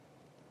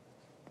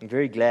I'm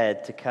very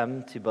glad to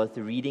come to both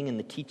the reading and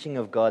the teaching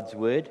of God's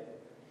Word,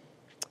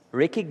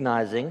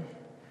 recognizing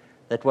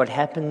that what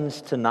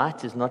happens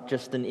tonight is not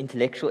just an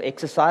intellectual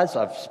exercise.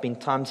 I've spent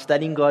time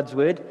studying God's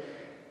Word,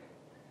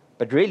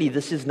 but really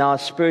this is now a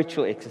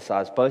spiritual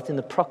exercise, both in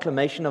the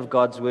proclamation of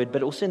God's Word,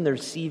 but also in the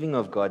receiving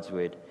of God's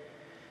Word.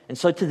 And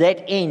so to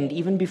that end,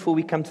 even before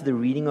we come to the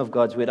reading of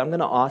God's Word, I'm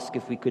going to ask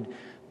if we could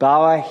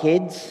bow our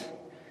heads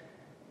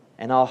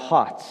and our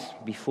hearts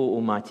before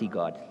Almighty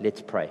God.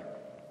 Let's pray.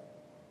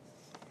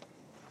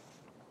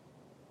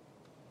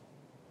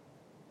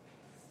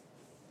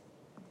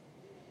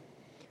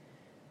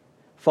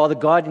 Father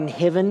God in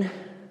heaven,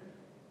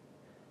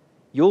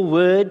 your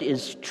word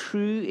is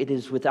true, it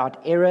is without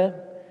error,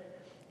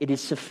 it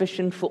is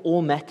sufficient for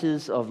all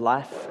matters of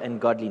life and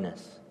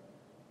godliness.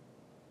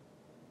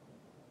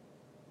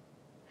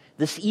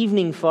 This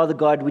evening, Father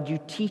God, would you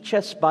teach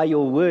us by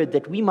your word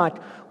that we might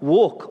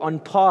walk on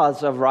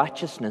paths of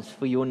righteousness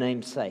for your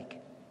name's sake.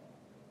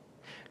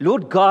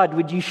 Lord God,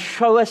 would you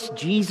show us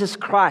Jesus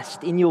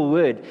Christ in your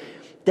word,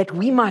 that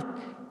we might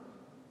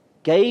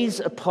gaze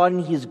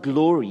upon his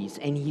glories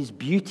and his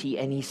beauty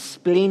and his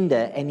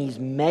splendor and his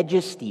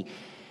majesty.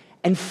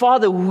 And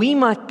Father, we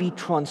might be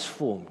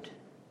transformed.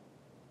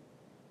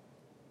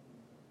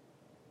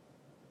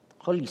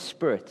 Holy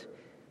Spirit,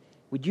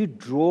 would you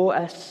draw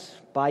us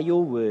by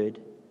your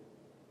word,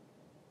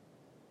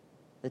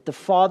 that the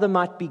Father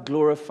might be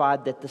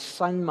glorified, that the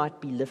Son might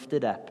be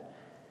lifted up,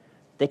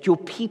 that your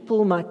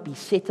people might be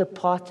set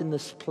apart in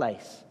this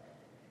place,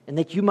 and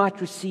that you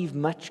might receive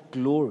much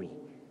glory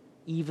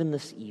even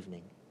this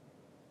evening.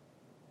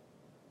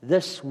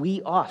 This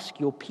we ask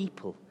your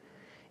people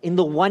in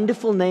the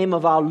wonderful name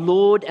of our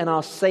Lord and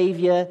our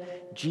Savior,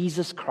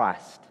 Jesus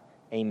Christ.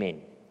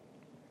 Amen.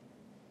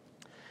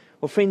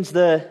 Well, friends,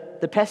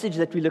 the passage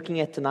that we're looking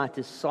at tonight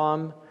is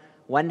Psalm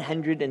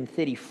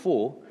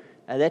 134.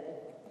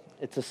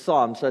 It's a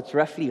psalm, so it's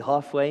roughly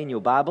halfway in your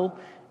Bible.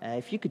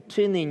 If you could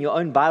turn there in your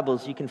own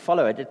Bibles, you can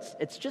follow it.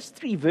 It's just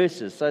 3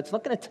 verses, so it's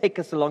not going to take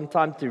us a long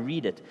time to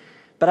read it.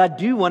 But I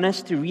do want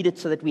us to read it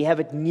so that we have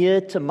it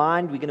near to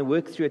mind. We're going to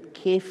work through it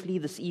carefully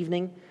this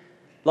evening.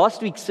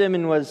 Last week's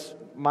sermon was,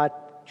 my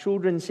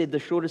children said, the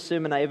shortest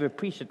sermon I ever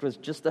preached. It was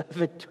just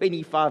over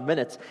 25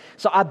 minutes.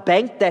 So I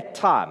banked that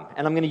time,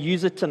 and I'm going to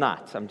use it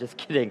tonight. I'm just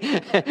kidding.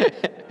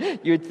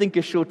 You would think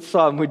a short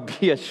psalm would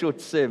be a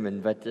short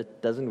sermon, but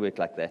it doesn't work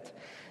like that.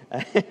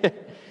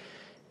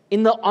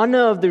 In the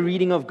honor of the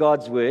reading of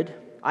God's Word,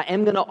 I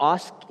am going to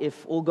ask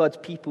if all God's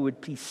people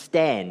would please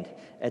stand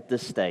at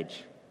this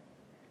stage.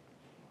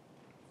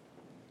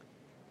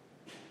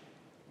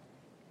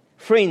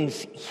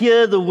 Friends,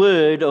 hear the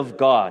word of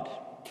God.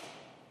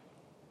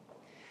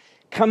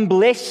 Come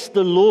bless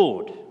the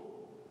Lord,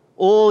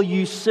 all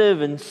you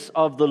servants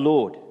of the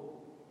Lord,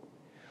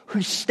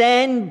 who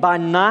stand by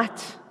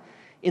night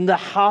in the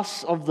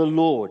house of the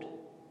Lord.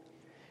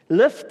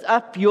 Lift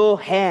up your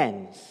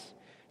hands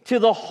to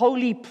the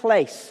holy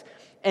place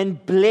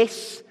and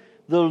bless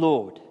the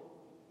Lord.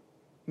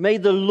 May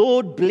the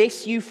Lord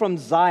bless you from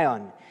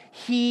Zion,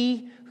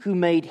 he who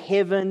made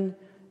heaven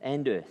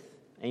and earth.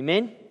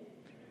 Amen.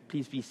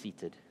 Please be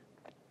seated.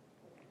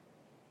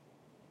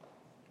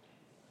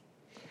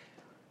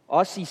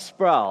 R.C.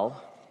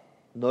 Sproul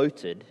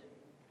noted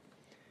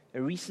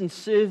a recent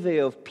survey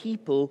of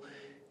people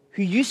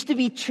who used to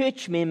be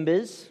church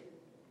members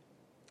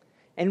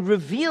and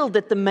revealed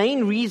that the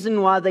main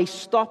reason why they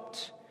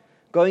stopped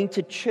going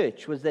to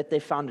church was that they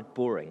found it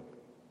boring.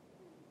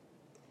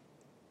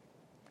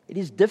 It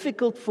is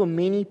difficult for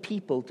many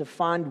people to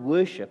find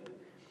worship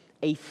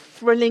a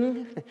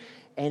thrilling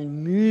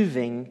and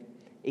moving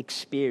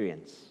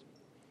experience.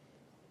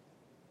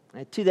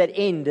 To that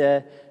end,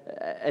 an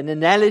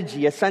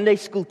analogy, a Sunday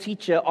school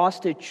teacher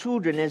asked her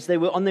children as they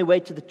were on their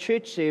way to the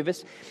church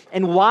service,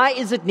 and why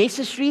is it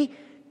necessary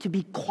to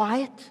be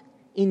quiet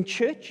in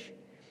church?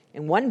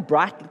 And one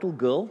bright little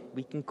girl,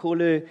 we can call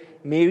her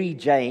Mary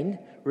Jane,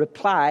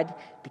 replied,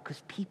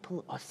 because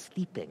people are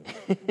sleeping.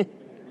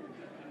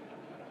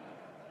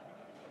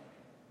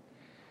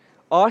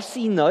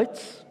 R.C.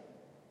 notes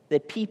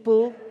that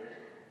people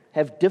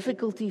have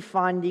difficulty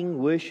finding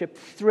worship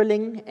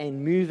thrilling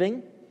and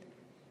moving.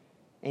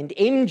 And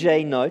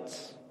MJ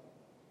notes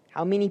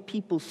how many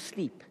people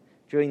sleep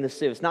during the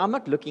service. Now, I'm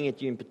not looking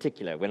at you in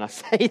particular when I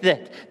say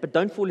that, but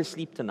don't fall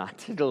asleep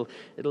tonight. It'll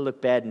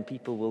look bad and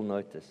people will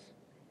notice.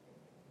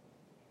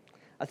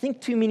 I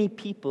think too many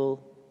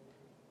people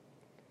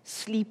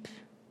sleep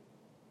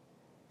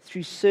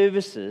through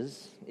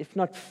services, if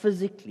not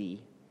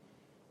physically,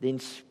 then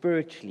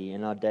spiritually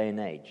in our day and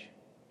age.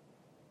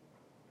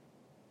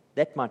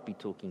 That might be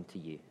talking to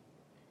you.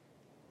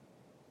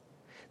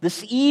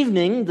 This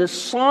evening, the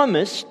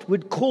psalmist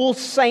would call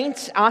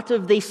saints out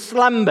of their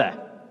slumber.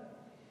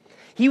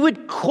 He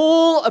would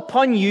call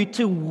upon you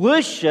to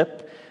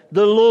worship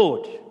the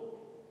Lord.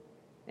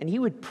 And he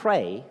would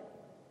pray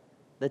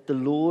that the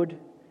Lord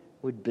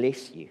would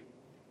bless you.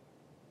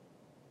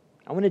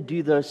 I want to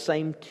do those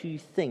same 2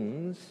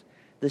 things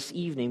this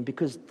evening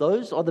because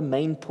those are the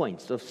main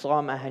points of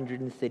Psalm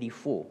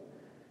 134.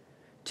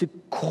 to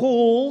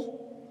call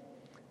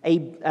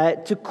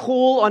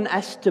on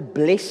us to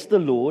bless the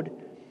Lord,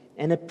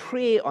 and a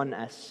prayer on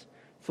us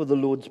for the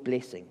Lord's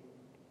blessing.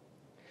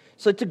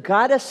 So to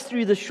guide us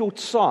through the short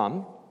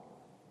psalm,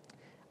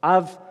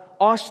 I've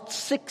asked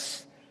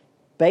 6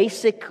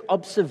 basic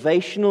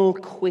observational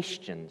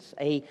questions.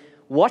 A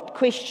what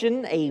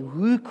question, a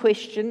who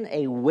question,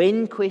 a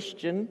when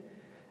question,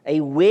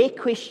 a where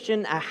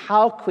question, a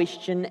how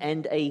question,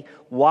 and a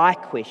why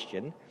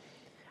question.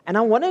 And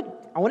I want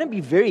to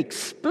be very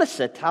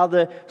explicit how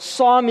the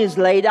psalm is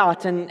laid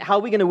out and how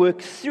we're going to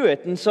work through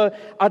it. And so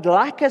I'd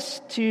like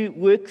us to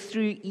work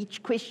through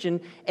each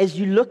question as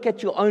you look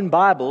at your own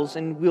Bibles,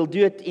 and we'll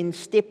do it in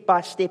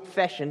step-by-step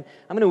fashion.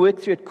 I'm going to work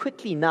through it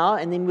quickly now,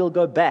 and then we'll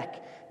go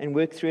back and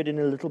work through it in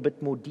a little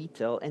bit more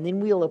detail. And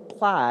then we'll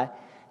apply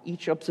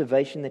each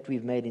observation that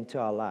we've made into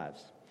our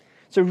lives.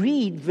 So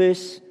read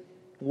verse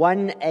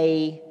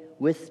 1a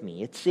with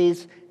me. It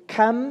says,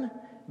 "Come,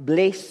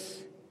 bless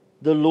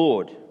the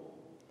Lord."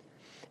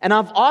 And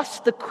I've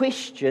asked the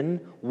question,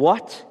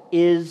 what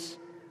is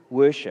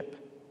worship?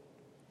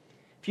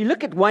 If you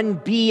look at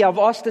 1b, I've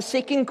asked the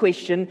second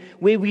question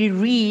where we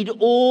read,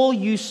 "All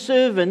you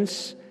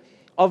servants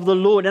of the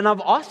Lord." And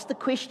I've asked the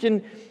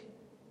question,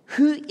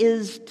 who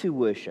is to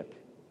worship?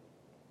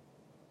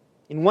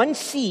 In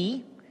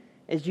 1c,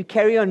 as you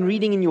carry on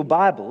reading in your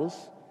Bibles,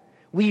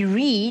 we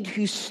read,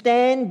 "Who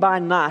stand by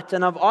night."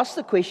 And I've asked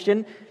the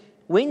question,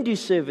 when do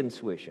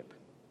servants worship?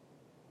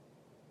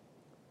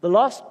 The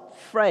last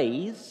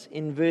phrase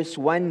in verse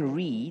 1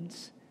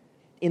 reads,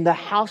 "In the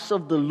house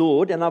of the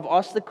Lord." And I've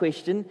asked the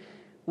question,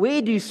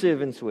 where do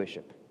servants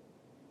worship?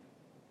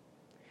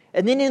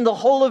 And then in the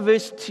whole of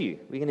verse 2,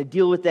 we're going to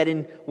deal with that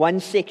in one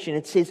section.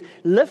 It says,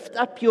 "Lift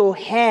up your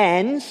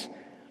hands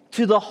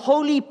to the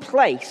holy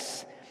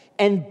place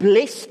and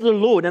bless the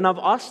Lord." And I've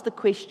asked the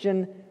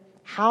question,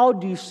 how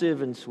do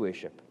servants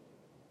worship?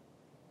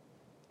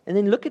 And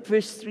then look at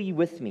verse 3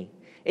 with me.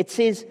 It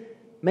says,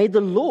 "May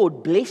the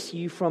Lord bless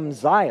you from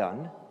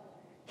Zion,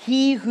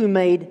 He who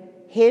made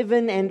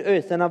heaven and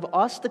earth." And I've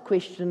asked the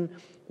question,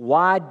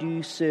 why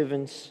do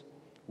servants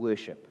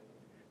worship?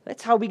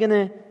 That's how we're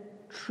going to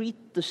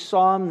treat the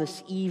psalm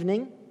this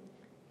evening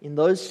in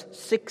those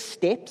 6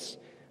 steps.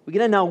 We're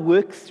going to now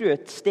work through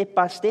it step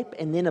by step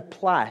and then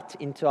apply it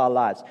into our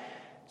lives.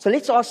 So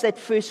let's ask that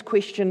first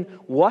question,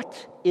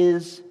 what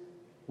is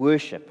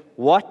worship?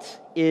 What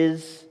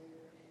is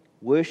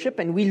worship?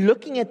 And we're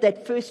looking at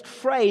that first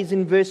phrase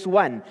in verse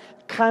 1,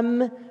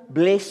 "Come,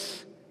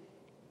 bless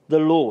the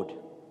Lord."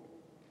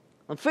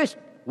 The first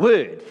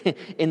word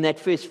in that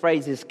first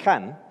phrase is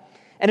 "come,"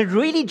 and it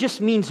really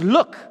just means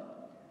look,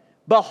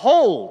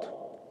 behold,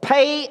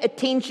 pay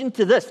attention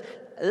to this.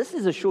 This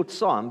is a short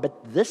psalm,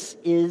 but this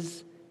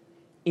is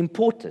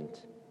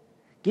important.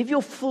 Give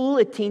your full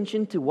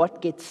attention to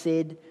what gets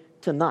said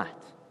tonight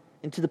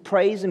and to the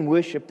praise and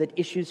worship that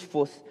issues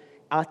forth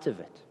out of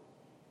it.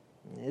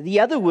 The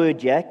other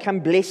word here, "come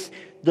bless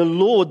the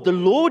Lord." The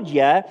Lord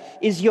here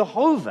is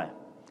Jehovah.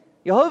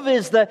 Jehovah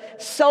is the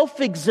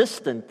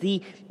self-existent,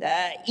 the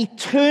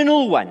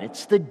eternal one.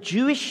 It's the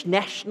Jewish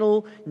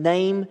national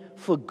name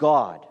for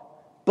God.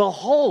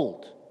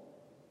 Behold,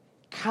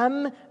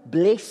 come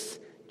bless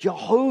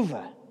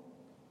Jehovah.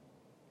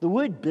 The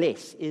word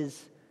bless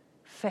is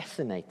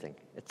fascinating.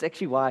 It's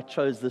actually why I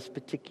chose this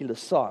particular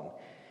psalm.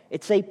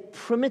 It's a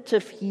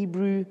primitive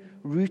Hebrew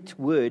root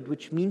word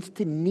which means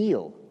to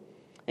kneel.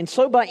 And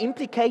so by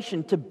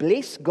implication, to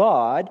bless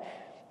God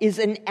is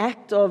an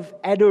act of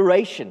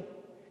adoration.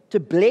 To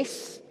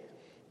bless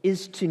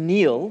is to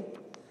kneel.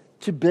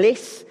 To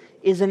bless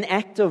is an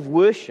act of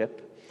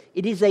worship.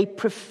 It is a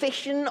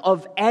profession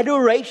of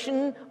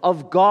adoration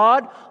of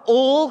God,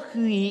 all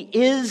who He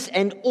is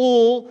and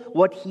all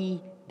what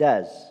He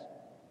does.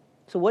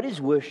 So what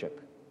is worship?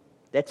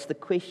 That's the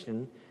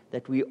question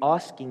that we're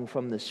asking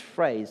from this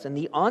phrase. And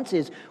the answer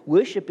is,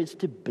 worship is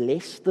to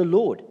bless the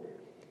Lord.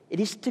 It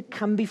is to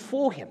come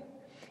before Him.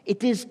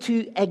 It is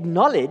to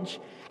acknowledge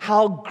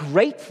how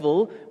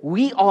grateful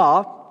we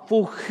are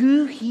for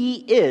who He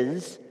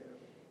is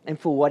and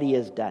for what He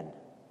has done.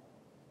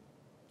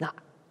 Now,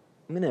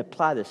 I'm going to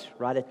apply this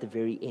right at the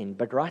very end,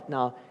 but right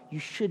now, you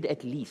should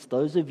at least,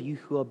 those of you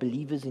who are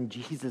believers in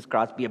Jesus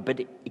Christ, be a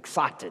bit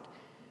excited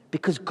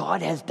because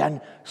God has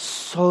done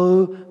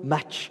so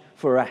much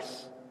for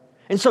us.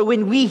 And so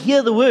when we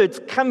hear the words,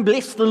 "Come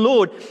bless the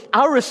Lord,"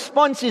 our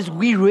response is,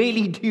 we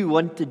really do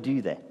want to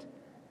do that.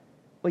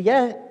 Well,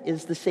 here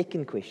is the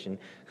second question.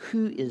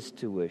 Who is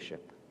to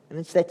worship? And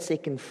it's that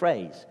second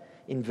phrase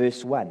in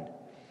verse 1.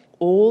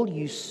 "All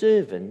you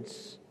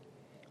servants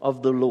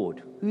of the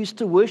Lord." Who's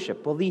to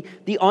worship? Well,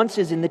 the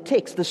answer is in the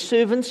text. The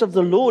servants of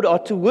the Lord are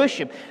to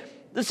worship.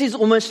 This is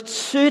almost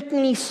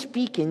certainly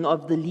speaking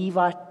of the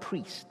Levite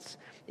priests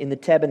in the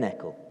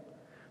tabernacle.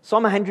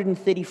 Psalm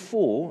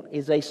 134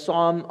 is a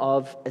psalm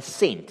of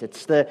ascent.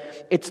 It's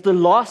the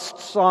last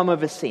psalm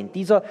of ascent.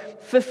 These are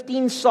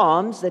 15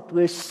 psalms that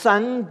were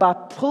sung by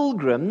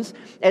pilgrims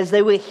as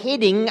they were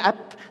heading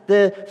up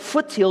the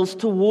foothills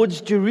towards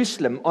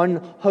Jerusalem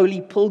on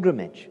holy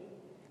pilgrimage.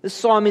 This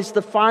psalm is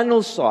the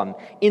final psalm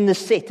in the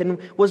set and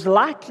was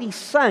likely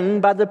sung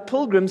by the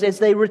pilgrims as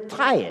they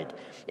retired,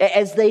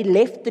 as they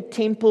left the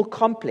temple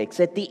complex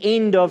at the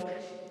end of,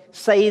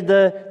 say,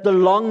 the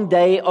long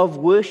day of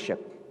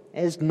worship,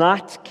 as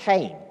night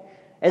came,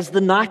 as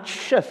the night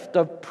shift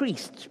of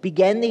priests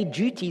began their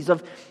duties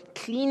of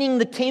cleaning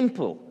the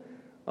temple,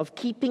 of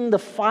keeping the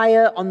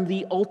fire on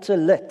the altar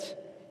lit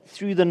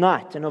through the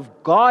night, and of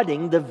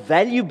guarding the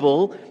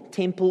valuable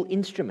temple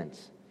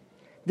instruments.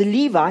 The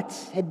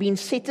Levites had been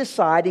set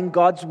aside in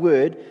God's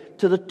word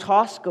to the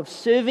task of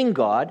serving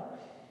God,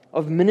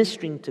 of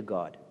ministering to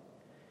God.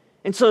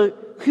 And so,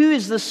 who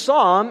is the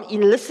psalm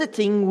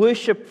eliciting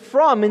worship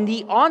from? And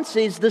the answer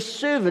is the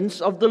servants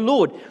of the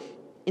Lord.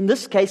 In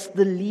this case,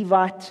 the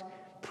Levite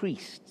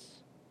priests.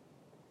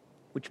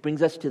 Which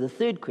brings us to the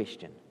third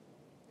question.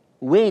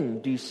 When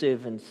do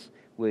servants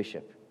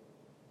worship?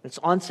 It's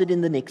answered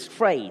in the next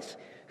phrase.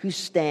 Who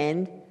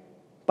stand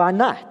by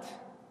night.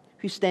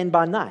 Who stand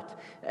by night.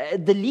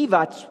 The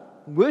Levites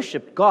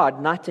worshipped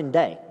God night and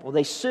day, or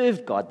they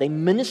served God, they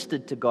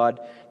ministered to God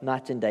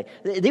night and day.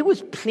 There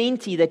was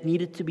plenty that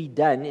needed to be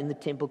done in the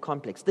temple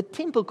complex. The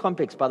temple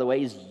complex, by the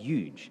way, is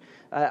huge.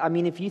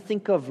 If you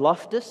think of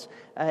Loftus,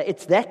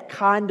 it's that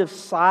kind of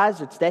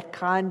size, it's that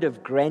kind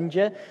of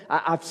grandeur.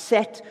 I've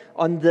sat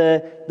on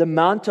the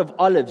Mount of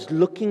Olives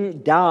looking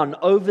down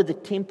over the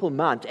Temple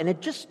Mount, and it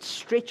just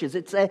stretches.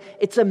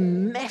 It's a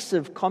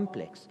massive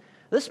complex.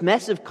 This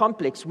massive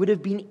complex would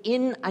have been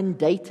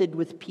inundated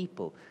with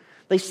people.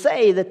 They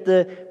say that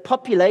the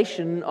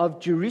population of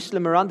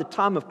Jerusalem around the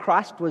time of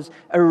Christ was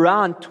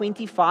around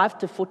 25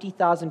 to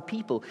 40,000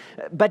 people.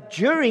 But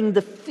during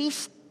the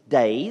feast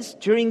days,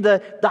 during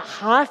the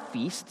high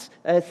feasts,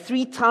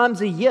 3 times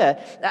a year,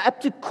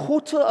 up to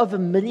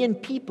 250,000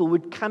 people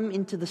would come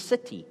into the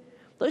city.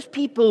 Those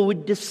people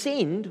would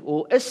descend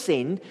or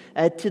ascend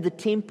to the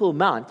Temple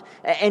Mount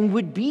and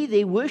would be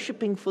there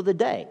worshiping for the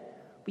day.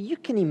 But you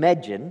can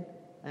imagine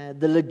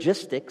the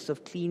logistics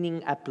of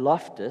cleaning up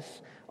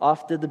Loftus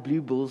after the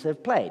Blue Bulls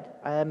have played.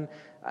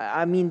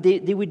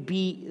 There would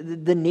be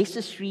the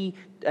necessary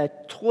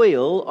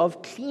toil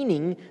of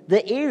cleaning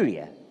the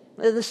area.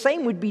 The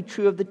same would be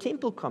true of the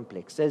temple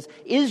complex. As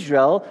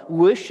Israel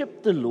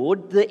worshipped the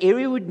Lord, the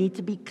area would need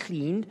to be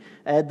cleaned.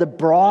 The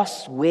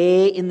brass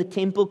ware in the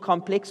temple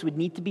complex would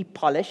need to be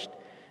polished.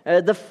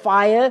 The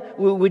fire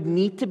would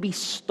need to be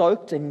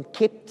stoked and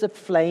kept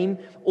aflame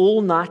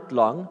all night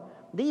long.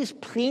 There's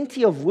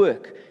plenty of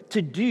work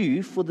to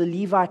do for the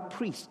Levite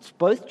priests,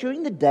 both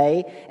during the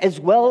day as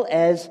well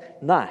as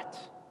night.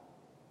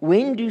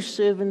 When do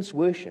servants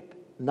worship?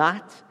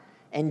 Night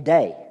and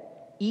day,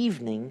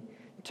 evening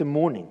to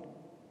morning.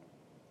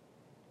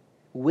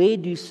 Where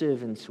do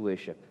servants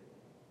worship?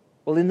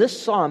 Well, in this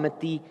psalm, at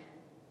the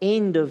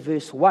end of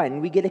verse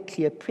 1, we get a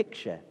clear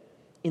picture.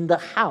 In the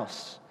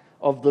house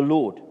of the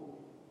Lord.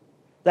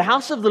 The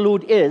house of the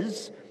Lord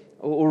is,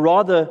 or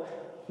rather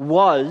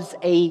was,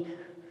 a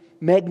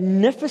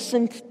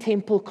magnificent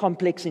temple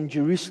complex in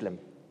Jerusalem,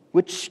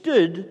 which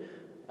stood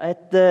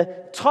at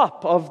the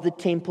top of the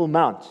Temple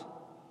Mount.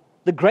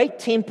 The great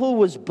temple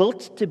was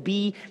built to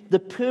be the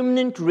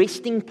permanent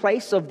resting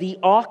place of the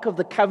Ark of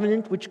the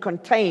Covenant, which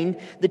contained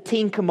the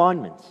 10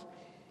 Commandments.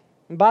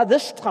 And by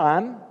this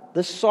time,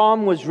 the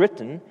psalm was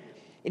written,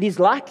 it is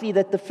likely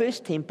that the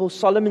first temple,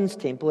 Solomon's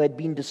temple, had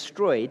been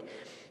destroyed,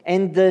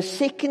 and the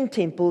second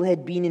temple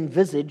had been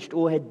envisaged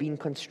or had been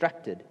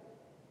constructed.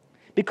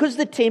 Because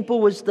the temple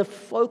was the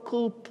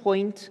focal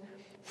point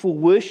for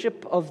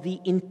worship of the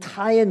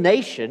entire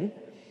nation,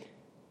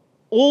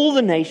 all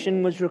the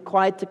nation was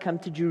required to come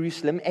to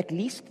Jerusalem at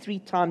least 3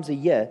 times a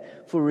year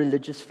for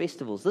religious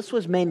festivals. This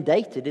was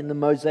mandated in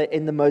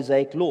the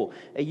Mosaic Law.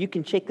 You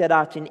can check that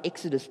out in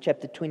Exodus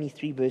chapter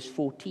 23, verse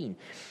 14.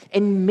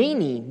 And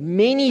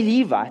many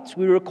Levites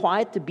were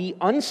required to be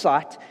on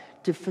site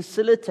to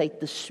facilitate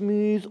the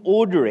smooth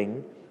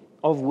ordering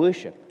of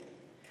worship.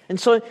 And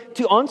so,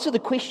 to answer the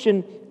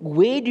question,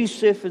 where do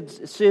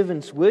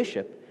servants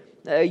worship?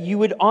 You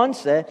would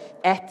answer,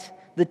 at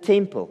the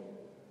temple.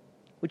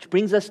 Which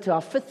brings us to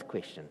our 5th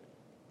question.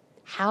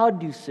 How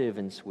do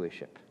servants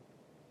worship?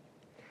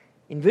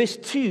 In verse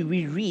 2,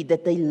 we read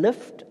that they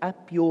lift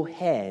up your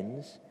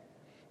hands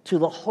to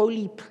the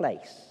holy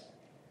place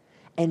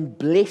and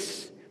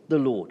bless the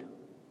Lord.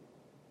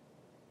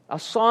 Our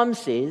psalm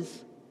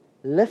says,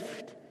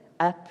 lift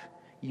up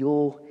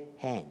your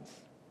hands.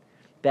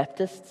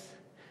 Baptists,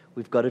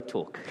 we've got to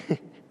talk.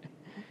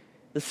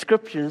 The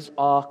scriptures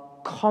are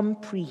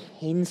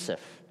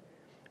comprehensive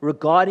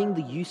regarding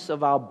the use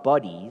of our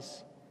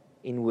bodies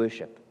in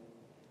worship.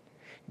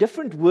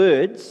 Different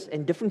words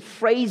and different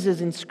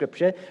phrases in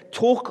Scripture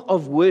talk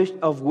of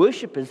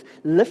worshipers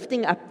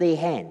lifting up their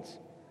hands.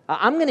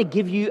 I'm going to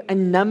give you a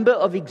number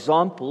of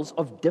examples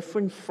of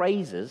different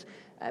phrases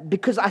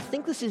because I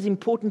think this is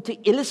important to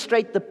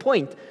illustrate the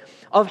point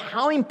of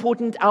how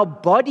important our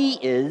body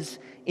is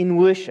in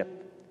worship.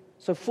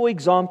 So, for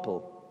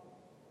example,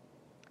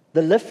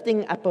 the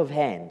lifting up of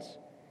hands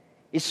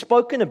is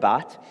spoken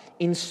about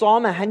in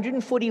Psalm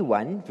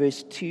 141,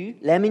 verse 2,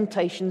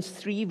 Lamentations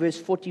 3, verse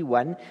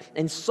 41,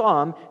 and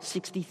Psalm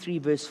 63,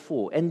 verse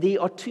 4. And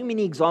there are too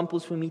many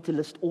examples for me to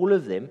list all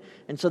of them.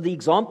 And so the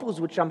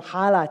examples which I'm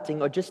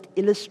highlighting are just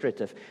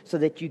illustrative so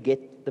that you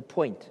get the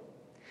point.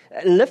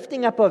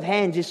 Lifting up of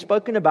hands is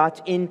spoken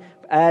about in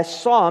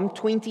Psalm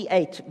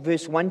 28,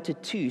 verse 1 to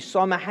 2,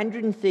 Psalm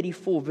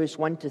 134, verse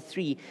 1 to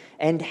 3,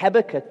 and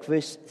Habakkuk,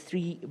 verse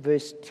 3,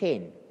 verse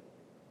 10.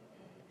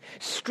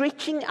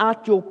 Stretching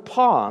out your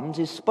palms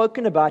is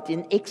spoken about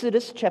in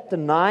Exodus chapter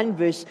 9,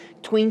 verse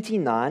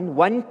 29,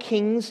 1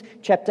 Kings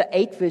chapter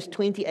 8, verse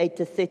 28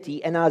 to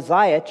 30, and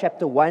Isaiah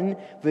chapter 1,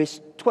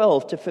 verse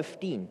 12 to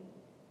 15.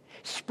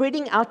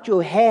 Spreading out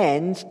your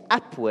hands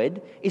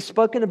upward is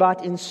spoken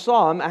about in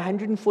Psalm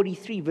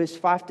 143, verse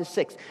 5 to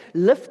 6.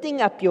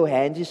 Lifting up your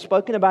hands is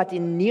spoken about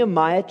in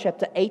Nehemiah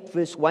chapter 8,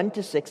 verse 1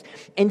 to 6.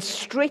 And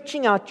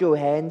stretching out your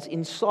hands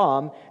in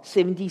Psalm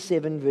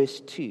 77,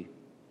 verse 2.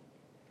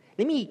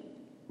 Let me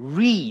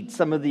read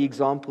some of the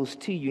examples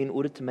to you in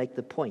order to make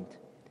the point.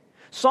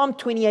 Psalm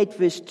 28,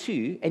 verse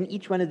 2, and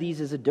each one of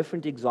these is a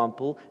different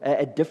example,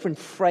 a different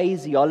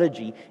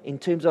phraseology in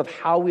terms of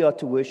how we are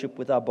to worship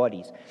with our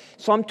bodies.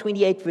 Psalm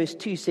 28, verse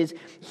 2 says,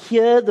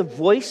 "Hear the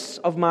voice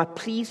of my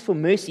pleas for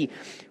mercy.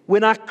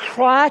 When I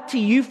cry to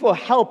you for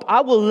help,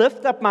 I will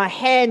lift up my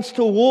hands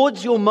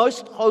towards your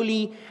most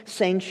holy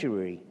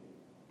sanctuary."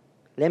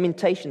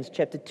 Lamentations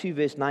chapter 2,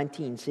 verse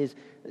 19 says,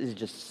 this is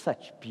just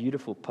such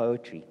beautiful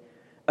poetry.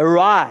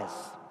 "Arise,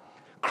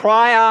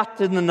 cry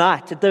out in the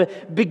night, at the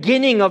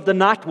beginning of the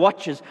night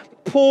watches.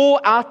 Pour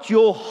out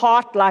your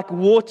heart like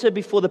water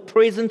before the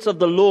presence of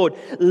the Lord.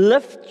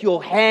 Lift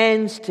your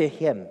hands to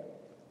Him."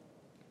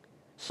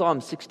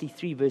 Psalm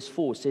 63 verse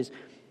 4 says,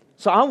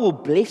 "So I will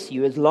bless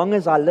you as long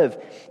as I live.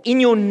 In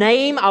your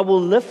name I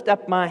will lift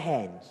up my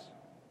hands."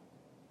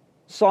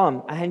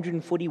 Psalm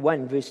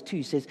 141 verse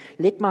 2 says,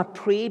 "Let my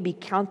prayer be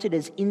counted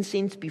as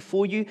incense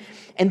before you,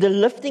 and the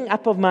lifting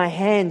up of my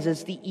hands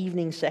as the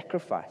evening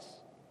sacrifice."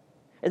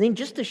 And then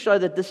just to show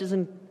that this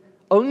isn't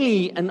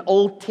only an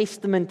Old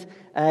Testament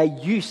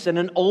use and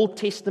an Old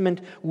Testament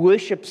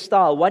worship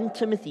style, 1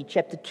 Timothy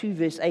chapter 2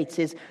 verse 8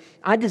 says,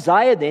 "I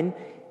desire then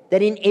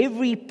that in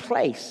every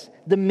place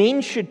the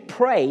men should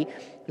pray,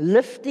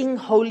 lifting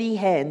holy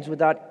hands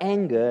without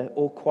anger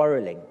or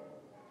quarreling."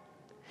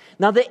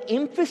 Now the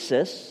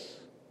emphasis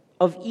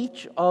of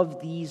each of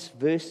these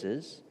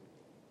verses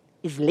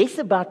is less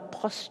about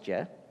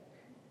posture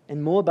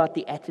and more about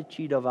the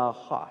attitude of our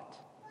heart.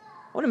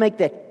 I want to make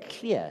that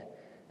clear.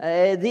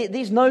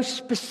 There's no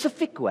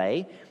specific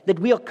way that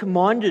we are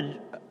commanded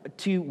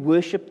to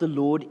worship the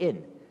Lord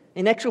in.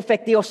 In actual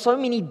fact, there are so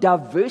many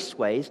diverse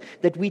ways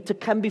that we to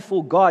come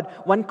before God.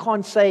 One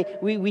can't say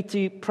we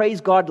to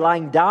praise God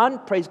lying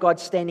down, praise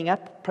God standing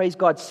up, praise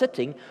God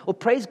sitting, or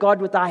praise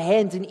God with our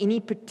hands in any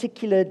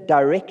particular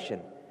direction.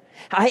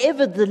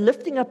 However, the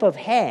lifting up of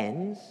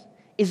hands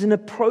is an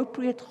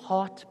appropriate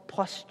heart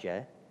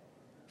posture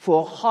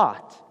for a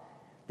heart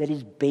that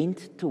is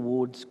bent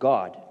towards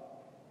God.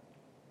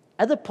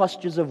 Other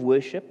postures of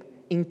worship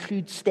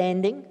include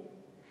standing,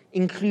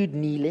 include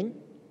kneeling,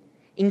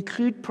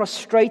 include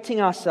prostrating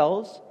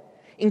ourselves,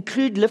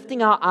 include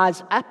lifting our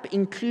eyes up,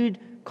 include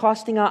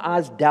casting our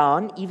eyes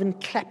down, even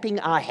clapping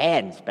our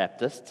hands,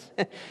 Baptists.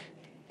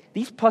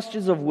 These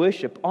postures of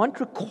worship aren't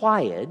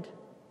required,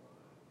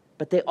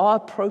 but they are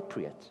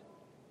appropriate.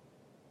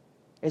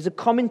 As a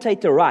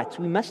commentator writes,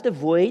 we must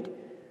avoid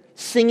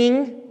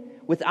singing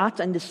without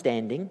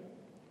understanding,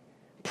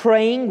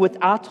 praying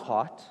without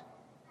heart,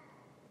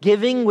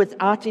 giving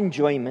without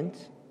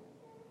enjoyment,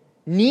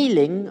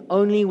 kneeling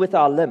only with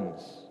our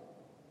limbs.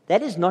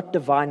 That is not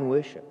divine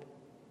worship.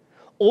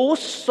 All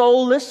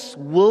soulless,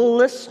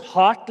 will-less,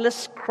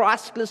 heartless,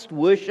 Christless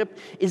worship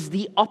is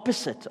the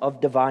opposite of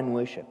divine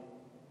worship.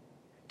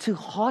 To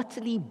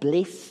heartily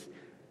bless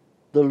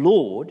the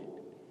Lord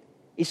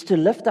is to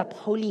lift up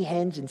holy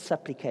hands in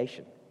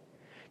supplication,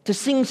 to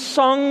sing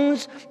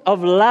songs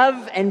of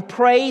love and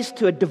praise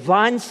to a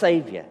divine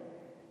Savior,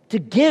 to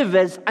give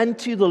as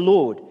unto the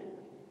Lord,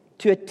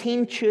 to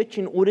attend church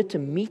in order to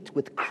meet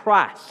with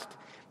Christ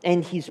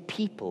and His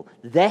people.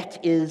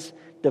 That is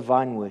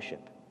divine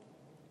worship.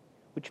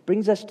 Which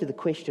brings us to the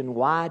question,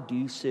 why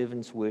do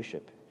servants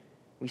worship?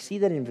 We see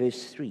that in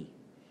verse 3.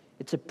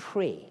 It's a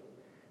prayer.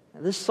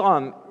 Now, this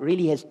psalm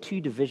really has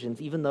two divisions,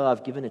 even though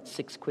I've given it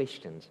 6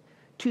 questions.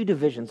 2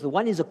 divisions. The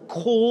one is a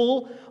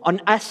call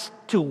on us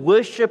to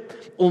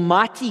worship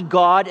Almighty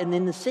God, and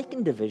then the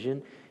second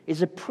division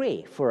is a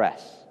prayer for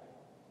us,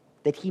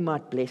 that He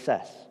might bless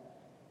us.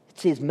 It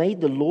says, "May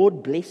the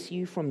Lord bless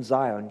you from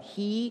Zion,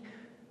 He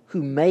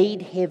who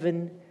made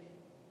heaven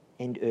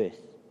and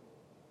earth."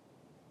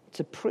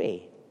 It's a prayer.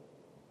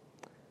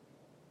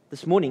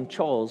 This morning,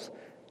 Charles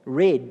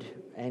read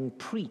and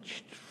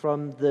preached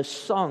from the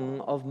Song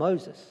of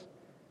Moses.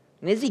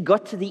 And as he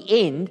got to the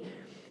end,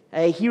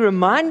 he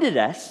reminded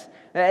us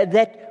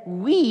that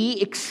we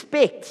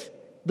expect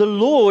the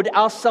Lord,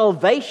 our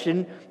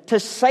salvation, to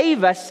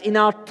save us in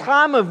our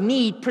time of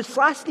need,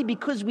 precisely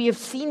because we have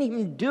seen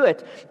Him do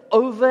it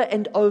over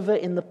and over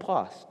in the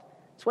past.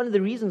 It's one of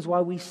the reasons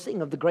why we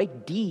sing of the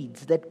great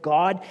deeds that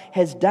God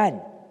has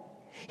done.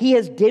 He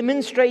has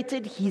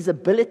demonstrated His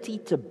ability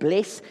to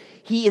bless.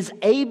 He is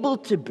able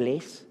to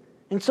bless.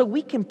 And so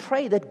we can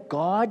pray that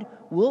God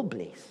will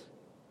bless.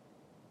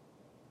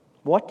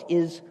 What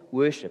is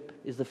worship?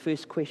 Is the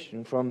first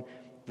question from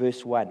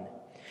verse 1.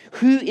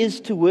 Who is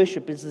to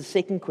worship is the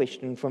second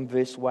question from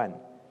verse 1.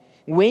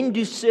 When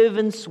do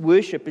servants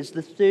worship is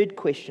the third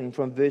question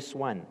from verse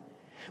 1.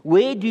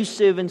 Where do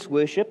servants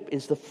worship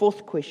is the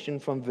fourth question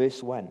from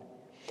verse 1.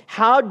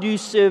 How do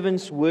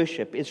servants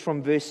worship is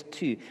from verse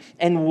 2.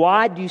 And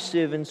why do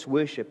servants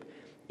worship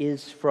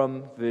is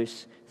from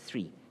verse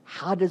 3.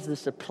 How does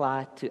this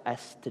apply to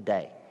us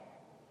today?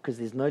 Because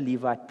there's no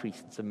Levite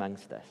priests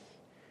amongst us.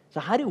 So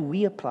how do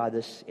we apply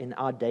this in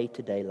our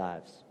day-to-day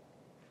lives?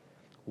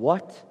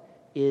 What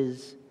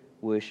is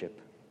worship?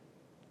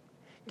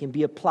 It can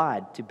be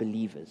applied to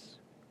believers.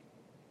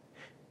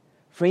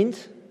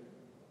 Friends,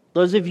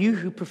 those of you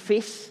who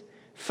profess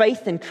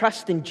faith and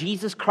trust in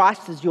Jesus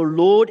Christ as your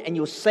Lord and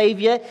your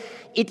Savior,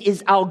 it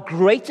is our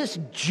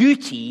greatest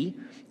duty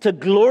to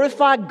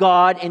glorify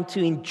God and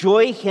to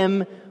enjoy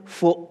Him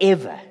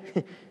forever.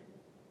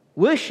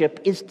 Worship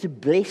is to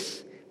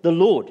bless the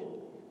Lord.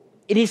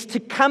 It is to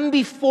come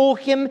before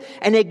Him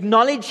and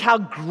acknowledge how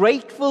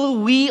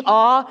grateful we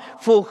are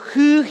for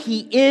who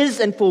He is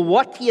and for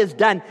what He has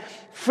done.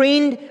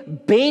 Friend,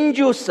 bend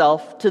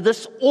yourself to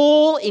this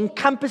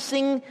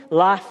all-encompassing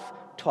life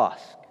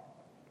task.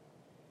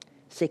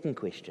 Second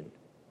question,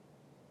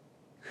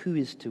 who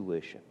is to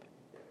worship?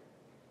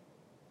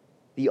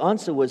 The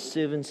answer was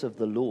servants of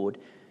the Lord,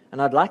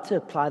 and I'd like to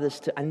apply this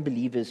to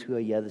unbelievers who are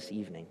here this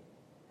evening.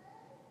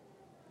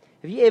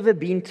 Have you ever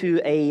been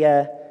to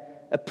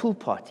a pool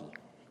party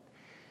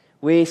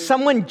where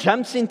someone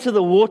jumps into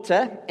the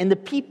water and the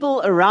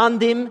people around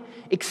them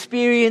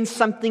experience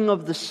something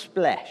of the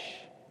splash?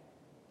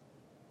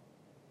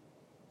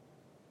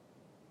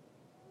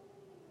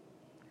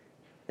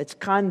 It's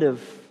kind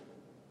of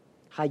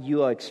how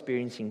you are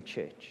experiencing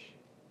church.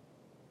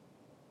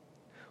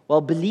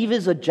 While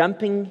believers are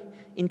jumping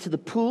into the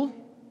pool,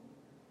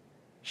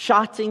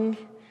 shouting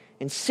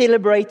and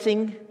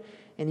celebrating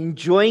and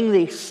enjoying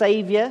their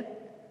Savior,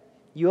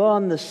 you are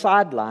on the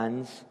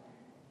sidelines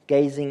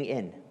gazing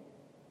in.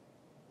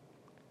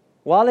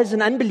 While as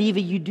an unbeliever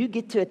you do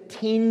get to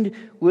attend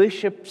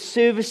worship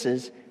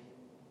services,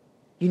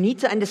 you need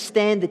to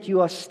understand that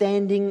you are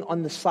standing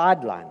on the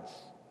sidelines.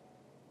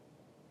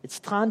 It's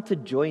time to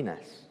join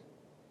us,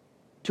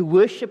 to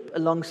worship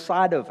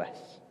alongside of us,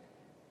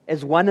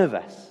 as one of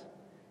us.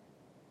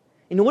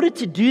 In order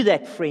to do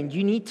that, friend,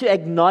 you need to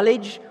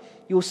acknowledge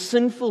your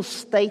sinful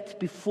state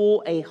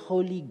before a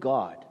holy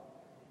God.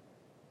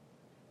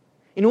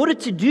 In order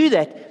to do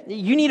that,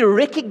 you need to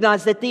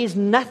recognize that there is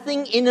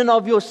nothing in and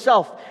of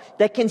yourself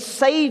that can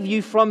save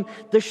you from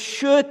the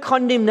sure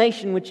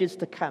condemnation which is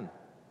to come.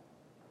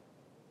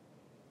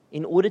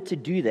 In order to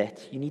do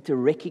that, you need to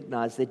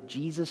recognize that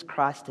Jesus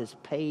Christ has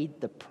paid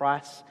the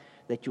price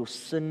that your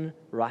sin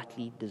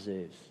rightly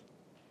deserves.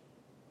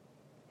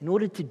 In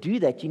order to do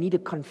that, you need to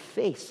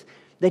confess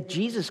that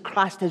Jesus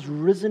Christ has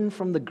risen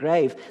from the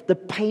grave. The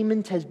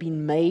payment has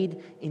been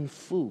made in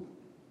full.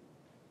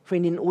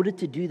 Friend, in order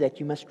to do that,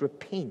 you must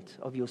repent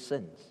of your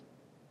sins.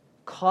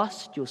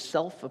 Cast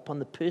yourself upon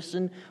the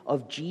person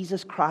of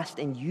Jesus Christ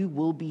and you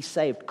will be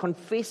saved.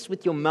 Confess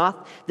with your mouth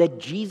that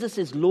Jesus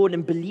is Lord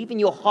and believe in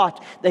your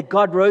heart that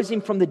God rose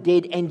Him from the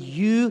dead and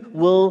you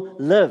will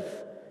live.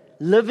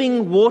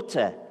 Living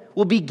water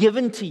will be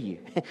given to you.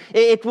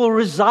 It will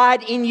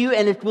reside in you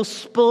and it will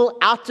spill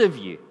out of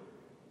you.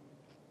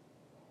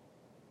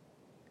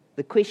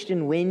 The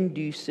question, when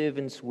do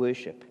servants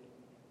worship,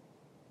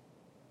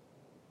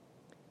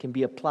 can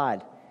be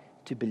applied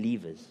to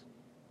believers.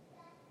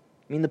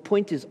 I mean, the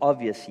point is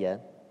obvious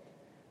here.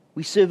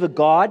 We serve a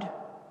God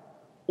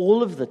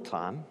all of the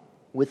time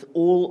with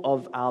all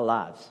of our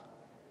lives.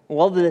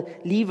 While the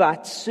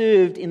Levites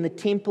served in the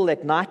temple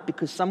at night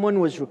because someone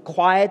was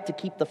required to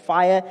keep the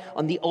fire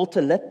on the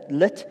altar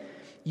lit,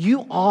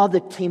 you are the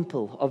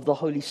temple of the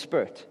Holy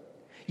Spirit.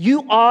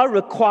 You are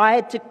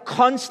required to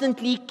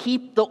constantly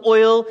keep the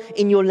oil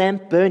in your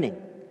lamp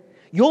burning.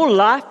 Your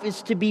life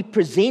is to be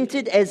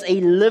presented as a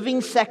living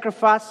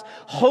sacrifice,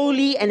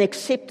 holy and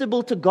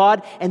acceptable to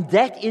God, and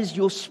that is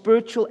your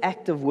spiritual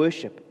act of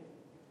worship.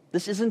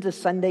 This isn't a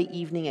Sunday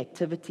evening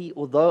activity,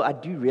 although I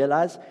do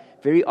realize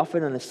very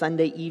often on a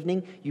Sunday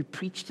evening you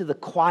preach to the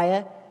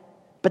choir.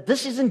 But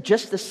this isn't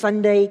just a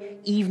Sunday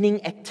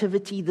evening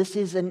activity. This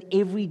is an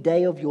every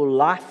day of your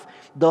life,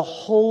 the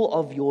whole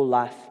of your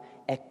life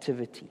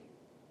activity.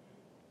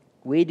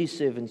 Where do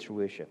servants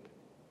worship?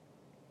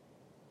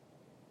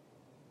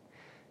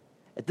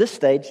 At this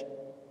stage,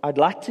 I'd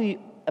like to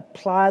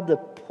apply the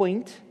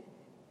point,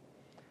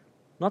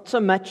 not so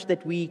much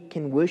that we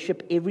can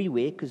worship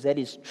everywhere, because that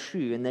is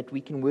true, and that we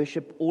can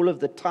worship all of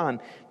the time,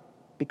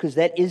 because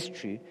that is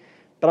true.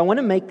 But I want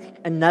to make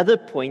another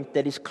point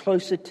that is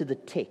closer to the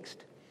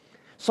text.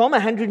 Psalm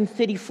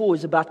 134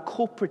 is about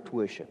corporate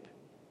worship.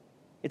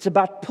 It's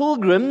about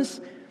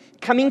pilgrims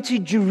coming to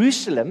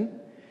Jerusalem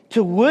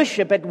to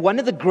worship at one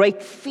of the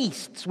great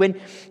feasts, when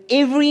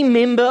every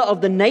member of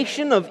the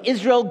nation of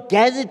Israel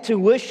gathered to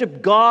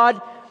worship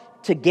God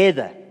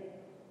together.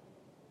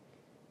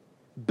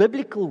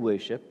 Biblical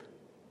worship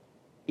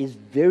is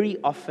very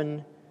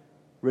often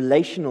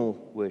relational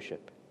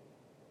worship.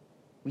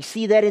 We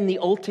see that in the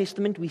Old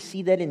Testament, we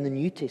see that in the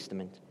New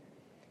Testament.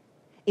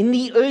 In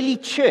the early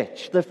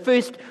church, the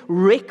first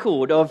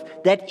record of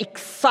that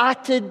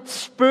excited,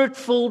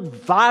 spirit-filled,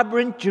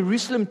 vibrant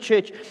Jerusalem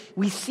church,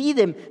 we see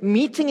them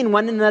meeting in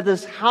one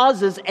another's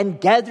houses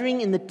and gathering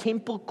in the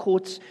temple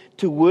courts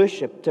to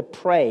worship, to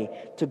pray,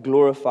 to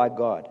glorify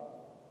God.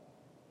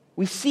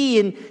 We see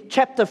in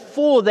chapter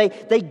 4,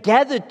 they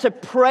gathered to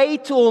pray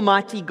to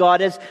Almighty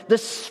God as the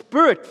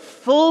Spirit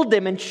filled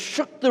them and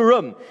shook the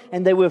room,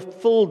 and they were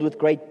filled with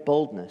great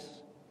boldness.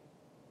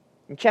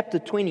 In chapter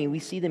 20, we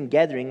see them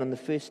gathering on the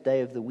first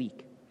day of the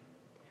week.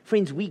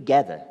 Friends, we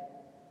gather.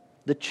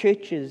 The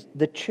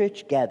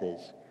church gathers.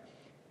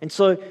 And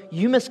so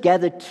you must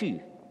gather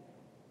too.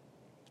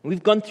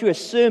 We've gone through a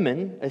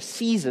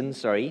season,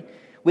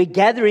 where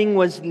gathering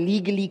was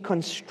legally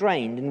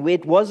constrained, and where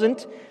it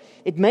wasn't,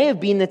 it may have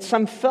been that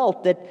some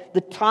felt that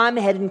the time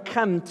hadn't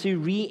come to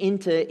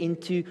re-enter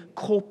into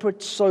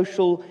corporate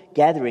social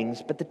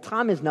gatherings, but the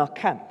time has now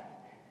come.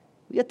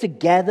 We are to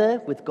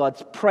gather with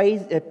God's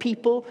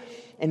people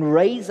and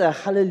raise a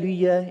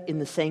hallelujah in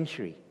the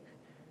sanctuary.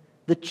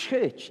 The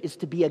church is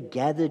to be a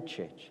gathered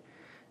church.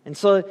 And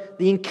so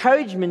the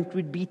encouragement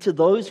would be to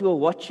those who are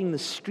watching the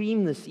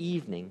stream this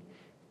evening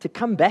to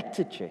come back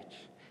to church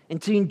and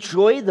to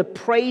enjoy the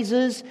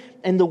praises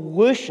and the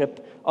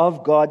worship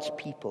of God's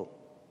people.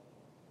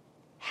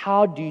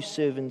 How do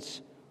servants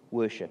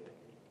worship?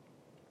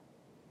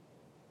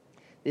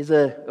 There's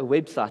a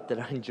website that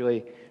I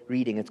enjoy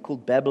reading. It's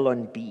called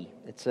Babylon Bee.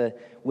 It's a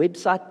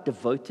website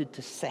devoted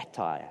to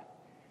satire,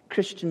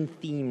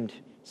 Christian-themed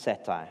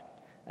satire.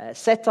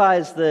 Satire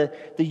is the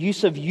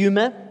use of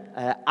humor,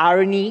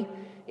 irony,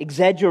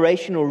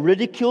 exaggeration, or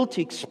ridicule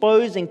to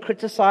expose and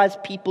criticize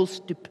people's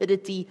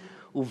stupidity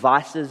or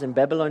vices, and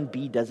Babylon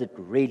Bee does it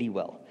really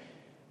well.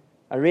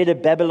 I read a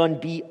Babylon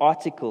Bee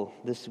article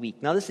this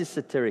week. Now, this is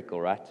satirical,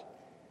 right?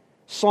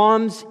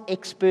 Psalms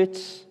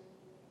experts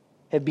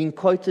have been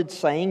quoted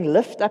saying,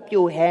 "Lift up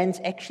your hands"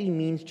 actually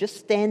means just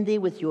stand there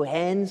with your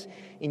hands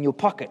in your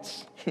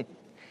pockets.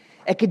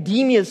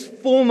 Academia's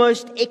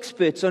foremost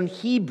experts on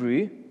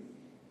Hebrew,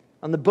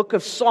 on the book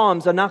of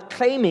Psalms, are now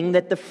claiming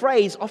that the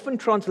phrase, often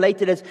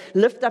translated as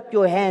 "lift up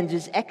your hands,"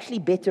 is actually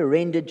better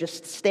rendered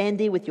just stand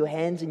there with your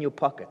hands in your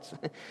pockets.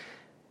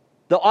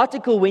 The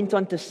article went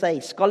on to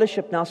say,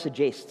 scholarship now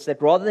suggests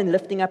that rather than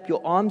lifting up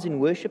your arms in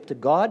worship to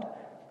God,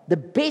 the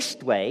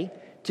best way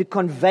to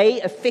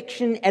convey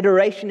affection,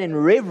 adoration,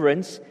 and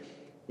reverence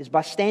is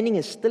by standing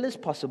as still as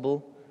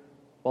possible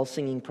while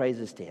singing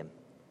praises to Him.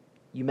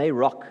 You may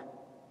rock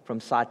from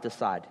side to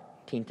side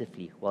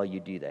tentatively while you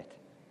do that.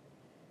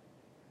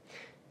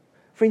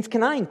 Friends,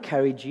 can I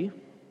encourage you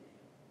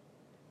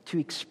to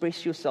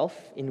express yourself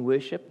in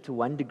worship to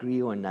one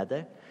degree or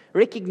another,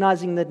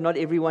 recognizing that not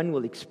everyone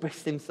will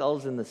express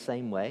themselves in the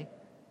same way?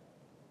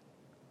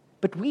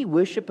 But we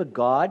worship a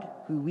God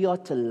who we are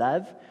to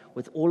love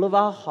with all of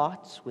our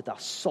hearts, with our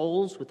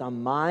souls, with our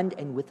mind,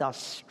 and with our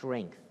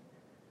strength.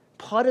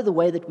 Part of the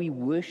way that we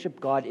worship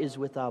God is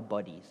with our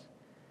bodies.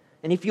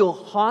 And if your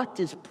heart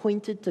is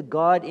pointed to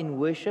God in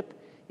worship,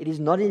 it is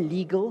not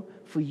illegal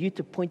for you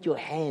to point your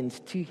hands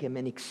to Him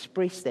and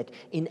express that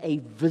in a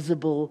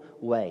visible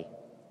way.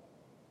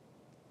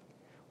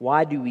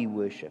 Why do we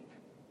worship?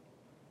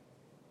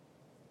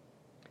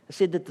 I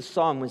said that the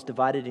psalm was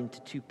divided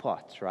into two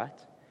parts, right?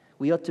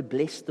 We are to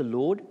bless the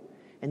Lord,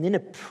 and then a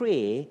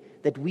prayer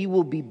that we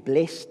will be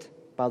blessed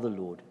by the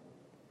Lord.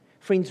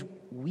 Friends,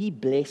 we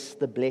bless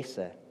the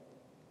blesser.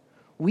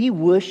 We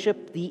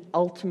worship the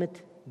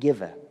ultimate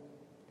giver.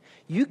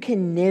 You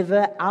can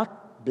never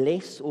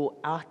out-bless or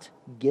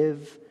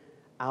out-give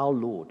our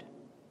Lord.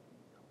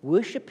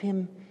 Worship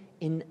Him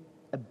in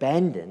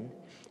abandon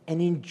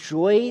and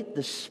enjoy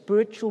the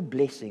spiritual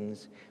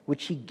blessings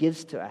which He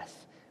gives to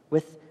us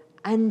with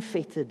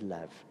unfettered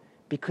love,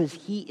 because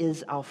He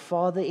is our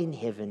Father in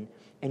heaven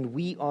and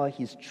we are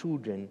His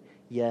children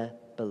here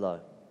below.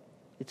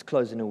 Let's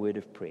close in a word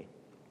of prayer.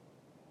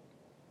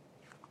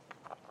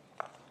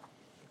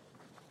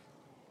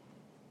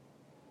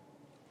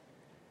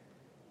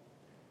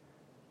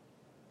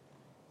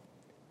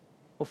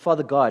 Well,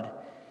 Father God,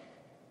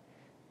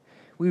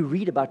 we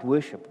read about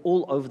worship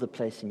all over the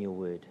place in your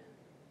word.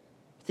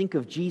 Think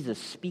of Jesus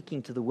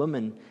speaking to the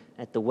woman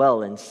at the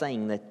well and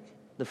saying that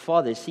the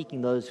Father is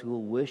seeking those who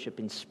will worship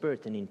in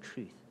spirit and in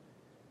truth.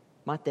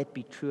 Might that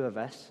be true of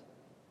us?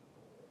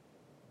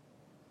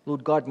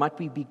 Lord God, might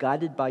we be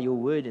guided by your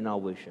word in our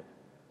worship.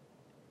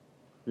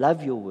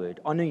 Love your word,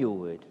 honor your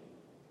word.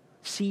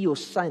 See your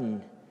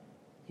Son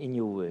in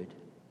your word.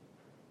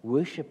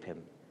 Worship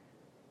Him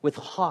with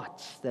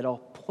hearts that are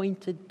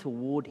pointed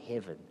toward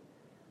heaven,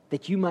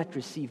 that you might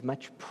receive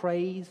much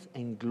praise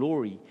and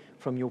glory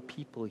from your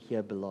people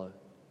here below.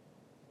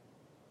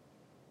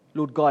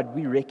 Lord God,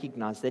 we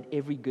recognize that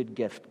every good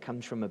gift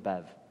comes from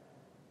above.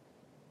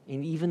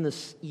 And even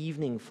this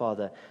evening,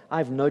 Father, I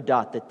have no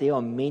doubt that there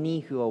are many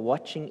who are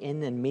watching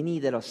in and many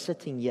that are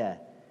sitting here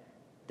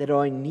that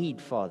are in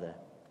need, Father.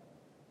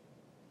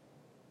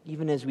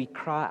 Even as we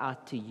cry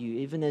out to you,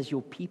 even as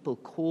your people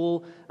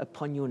call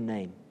upon your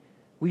name,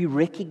 we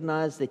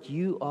recognize that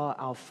you are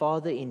our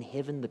Father in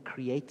heaven, the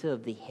creator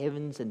of the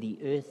heavens and the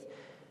earth,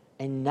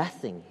 and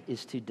nothing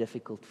is too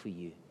difficult for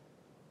you.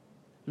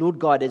 Lord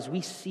God, as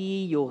we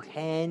see your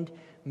hand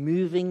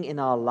moving in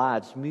our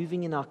lives,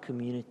 moving in our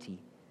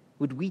community,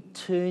 would we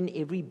turn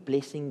every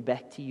blessing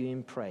back to you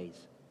in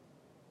praise,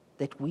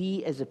 that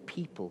we as a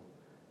people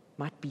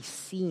might be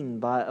seen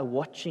by a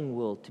watching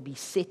world, to be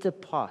set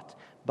apart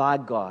by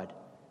God,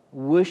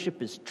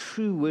 worshipers,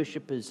 true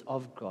worshipers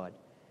of God.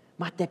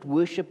 Might that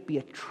worship be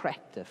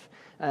attractive?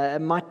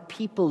 Might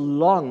people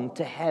long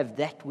to have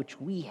that which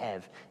we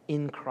have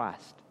in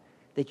Christ,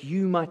 that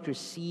you might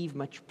receive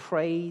much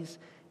praise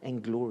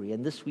and glory.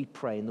 And this we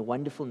pray in the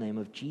wonderful name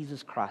of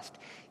Jesus Christ.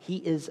 He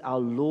is our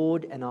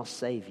Lord and our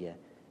Savior.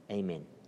 Amen.